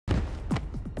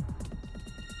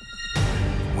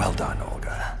Well done,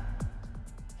 Olga.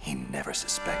 He never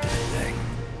suspected a thing.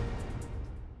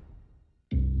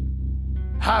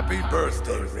 Happy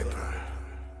birthday, Ripper.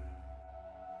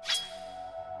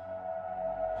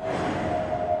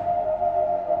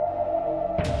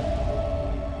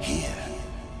 Here,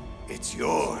 it's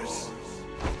yours.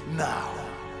 Now,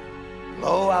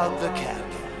 blow out the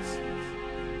candles.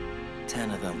 10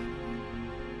 of them.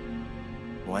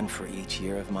 One for each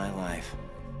year of my life.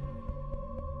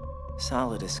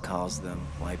 Solidus calls them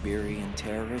Liberian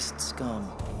terrorist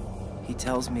scum. He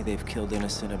tells me they've killed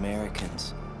innocent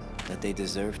Americans, that they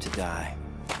deserve to die.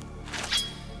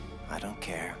 I don't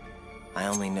care. I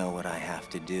only know what I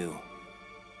have to do.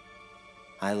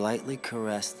 I lightly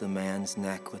caress the man's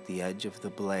neck with the edge of the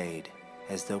blade,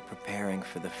 as though preparing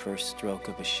for the first stroke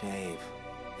of a shave,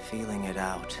 feeling it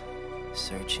out,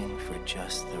 searching for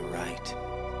just the right.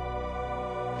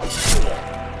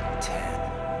 10.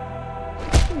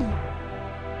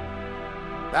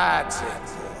 That's it,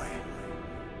 boy.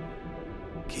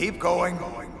 Keep going.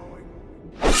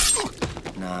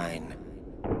 9.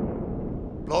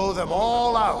 Blow them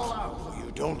all out, or you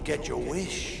don't get your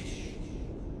wish.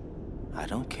 I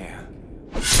don't care.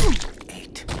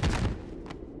 8.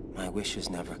 My wishes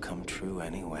never come true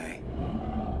anyway.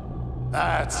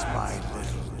 That's my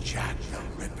little Jack the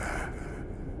Ripper.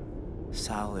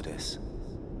 Solidus,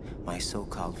 my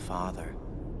so-called father.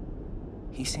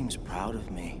 He seems proud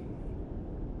of me.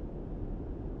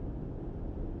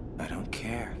 I don't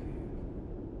care.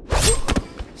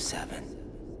 7.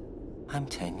 I'm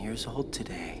 10 years old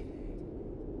today,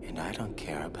 and I don't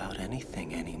care about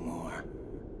anything anymore.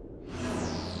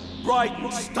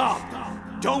 Raiden, stop!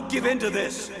 Don't give in to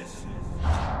this!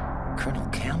 Colonel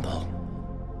Campbell?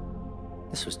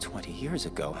 This was 20 years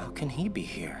ago. How can he be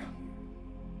here?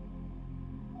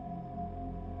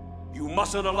 You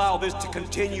mustn't allow this to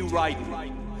continue,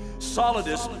 Raiden.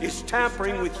 Solidus is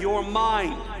tampering with your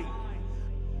mind.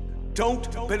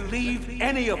 Don't believe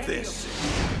any of this.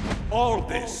 All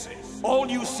this. All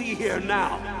you see here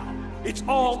now. It's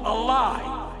all a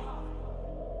lie.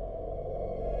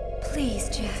 Please,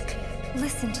 Jack.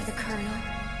 Listen to the Colonel.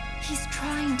 He's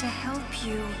trying to help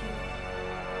you.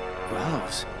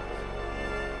 Rose?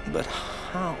 But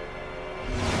how?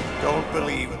 Don't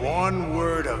believe one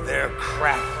word of their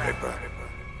crap, Ripper.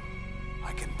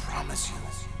 I can promise you,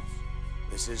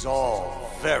 this is all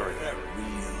very real.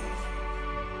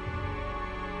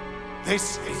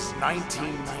 This is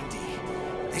 1990.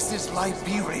 This is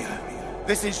Liberia.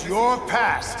 This is your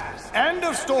past. End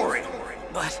of story.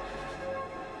 But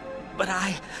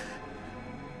I...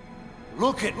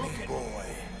 Look at me, boy.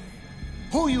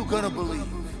 Who you gonna believe?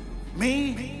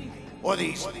 Me? Or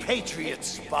these Patriot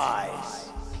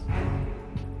spies?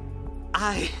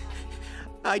 I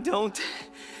don't...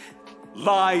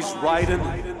 Lies,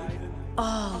 Raiden.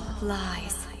 All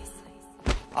lies.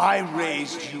 I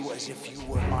raised you as if you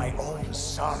were my own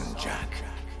son, Jack.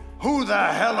 Who the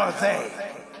hell are they?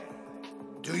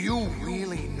 Do you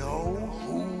really know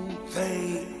who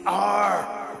they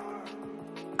are?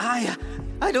 I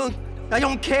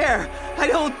don't care. I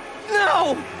don't...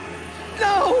 No!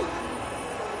 No!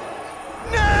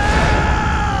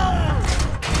 No!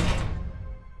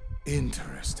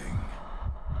 Interesting.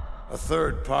 A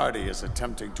third party is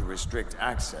attempting to restrict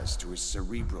access to his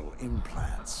cerebral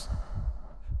implants.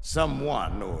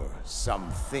 Someone or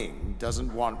something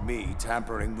doesn't want me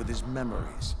tampering with his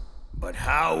memories. But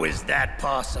how is that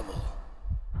possible?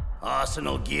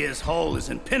 Arsenal Gear's hull is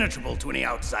impenetrable to any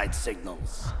outside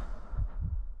signals.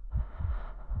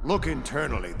 Look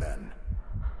internally, then.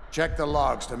 Check the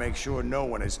logs to make sure no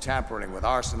one is tampering with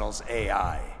Arsenal's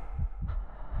AI.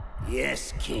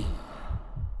 Yes, King.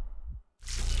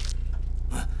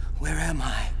 Where am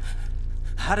I?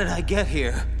 How did I get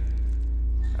here?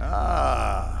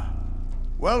 Ah.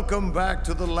 Welcome back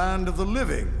to the land of the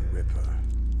living, Ripper.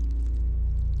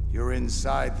 You're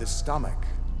inside the stomach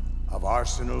of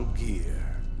Arsenal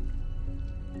Gear.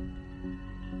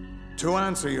 To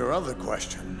answer your other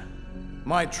question,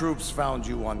 my troops found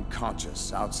you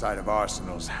unconscious outside of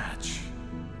Arsenal's hatch.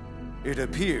 It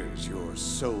appears your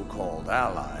so-called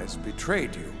allies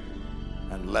betrayed you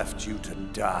and left you to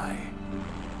die.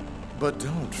 But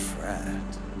don't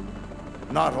fret.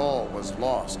 Not all was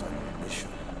lost on your mission.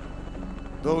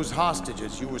 Those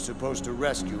hostages you were supposed to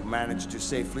rescue managed to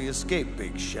safely escape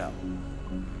Big Shell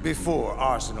before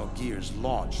Arsenal Gear's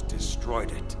launch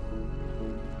destroyed it.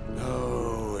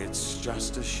 Oh, it's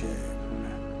just a shame.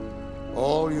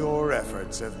 All your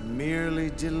efforts have merely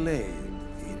delayed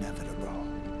the inevitable.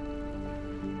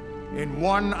 In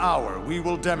 1 hour, we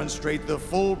will demonstrate the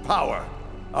full power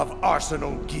of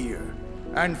Arsenal Gear.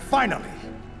 And finally,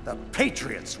 the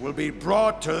Patriots will be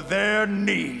brought to their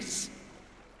knees.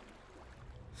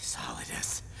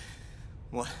 Solidus,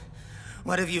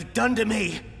 what have you done to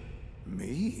me?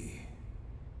 Me?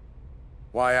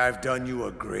 Why, I've done you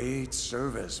a great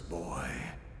service, boy.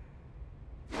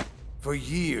 For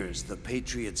years, the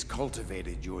Patriots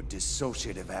cultivated your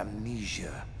dissociative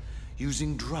amnesia,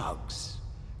 using drugs,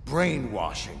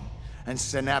 brainwashing, and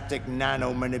synaptic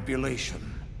nanomanipulation.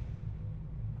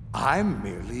 I'm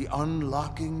merely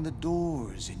unlocking the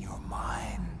doors in your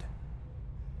mind,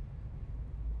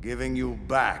 giving you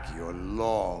back your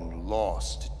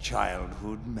long-lost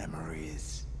childhood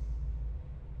memories.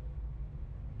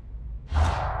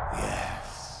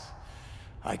 Yes,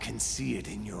 I can see it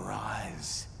in your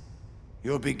eyes.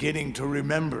 You're beginning to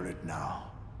remember it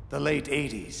now. The late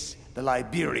 80s, the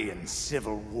Liberian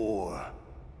Civil War.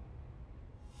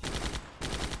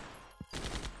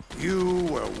 You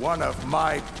were one of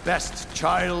my best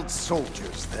child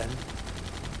soldiers then.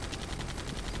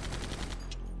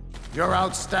 Your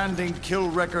outstanding kill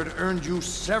record earned you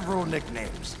several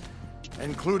nicknames,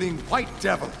 including White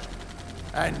Devil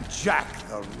and Jack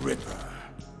the Ripper.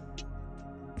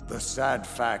 The sad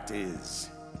fact is,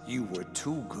 you were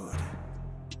too good.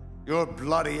 Your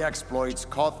bloody exploits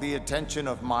caught the attention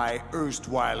of my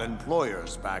erstwhile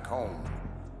employers back home.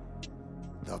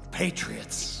 The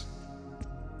Patriots.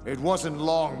 It wasn't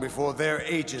long before their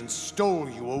agents stole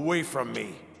you away from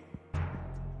me.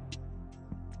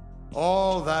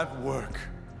 All that work,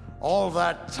 all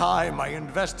that time I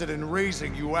invested in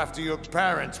raising you after your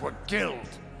parents were killed.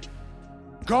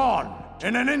 Gone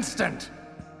in an instant.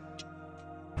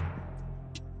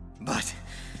 But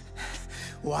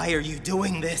why are you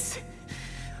doing this?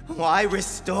 Why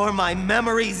restore my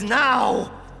memories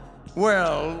now?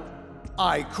 Well,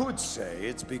 I could say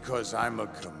it's because I'm a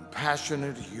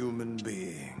compassionate human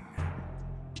being.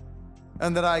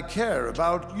 And that I care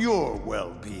about your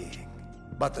well-being.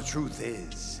 But the truth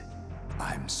is,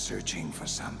 I'm searching for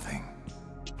something.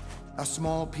 A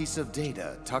small piece of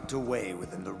data tucked away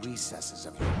within the recesses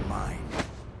of your mind.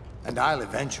 And I'll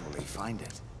eventually find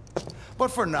it. But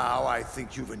for now, I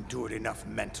think you've endured enough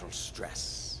mental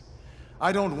stress.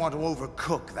 I don't want to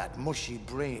overcook that mushy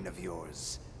brain of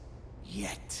yours.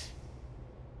 Yet.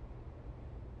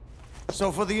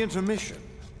 So for the intermission,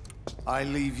 I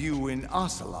leave you in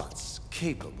Ocelot's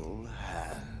capable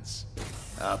hands.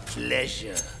 A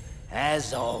pleasure,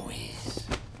 as always.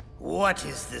 What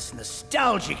is this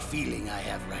nostalgic feeling I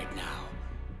have right now?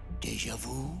 Deja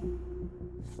vu?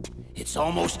 It's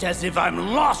almost as if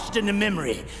I'm lost in the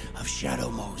memory of Shadow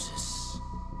Moses.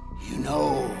 You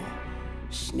know,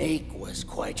 Snake was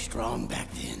quite strong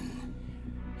back then.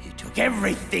 He took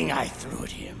everything I threw at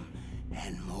him,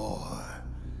 and more.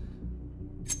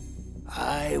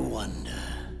 I wonder,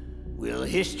 will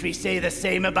history say the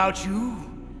same about you?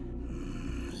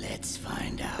 Let's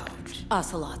find out.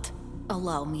 Ocelot,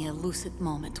 allow me a lucid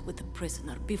moment with the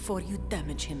prisoner before you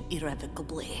damage him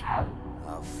irrevocably.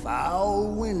 A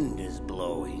foul wind is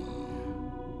blowing.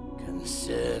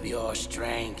 Conserve your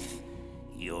strength.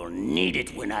 You'll need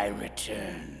it when I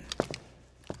return.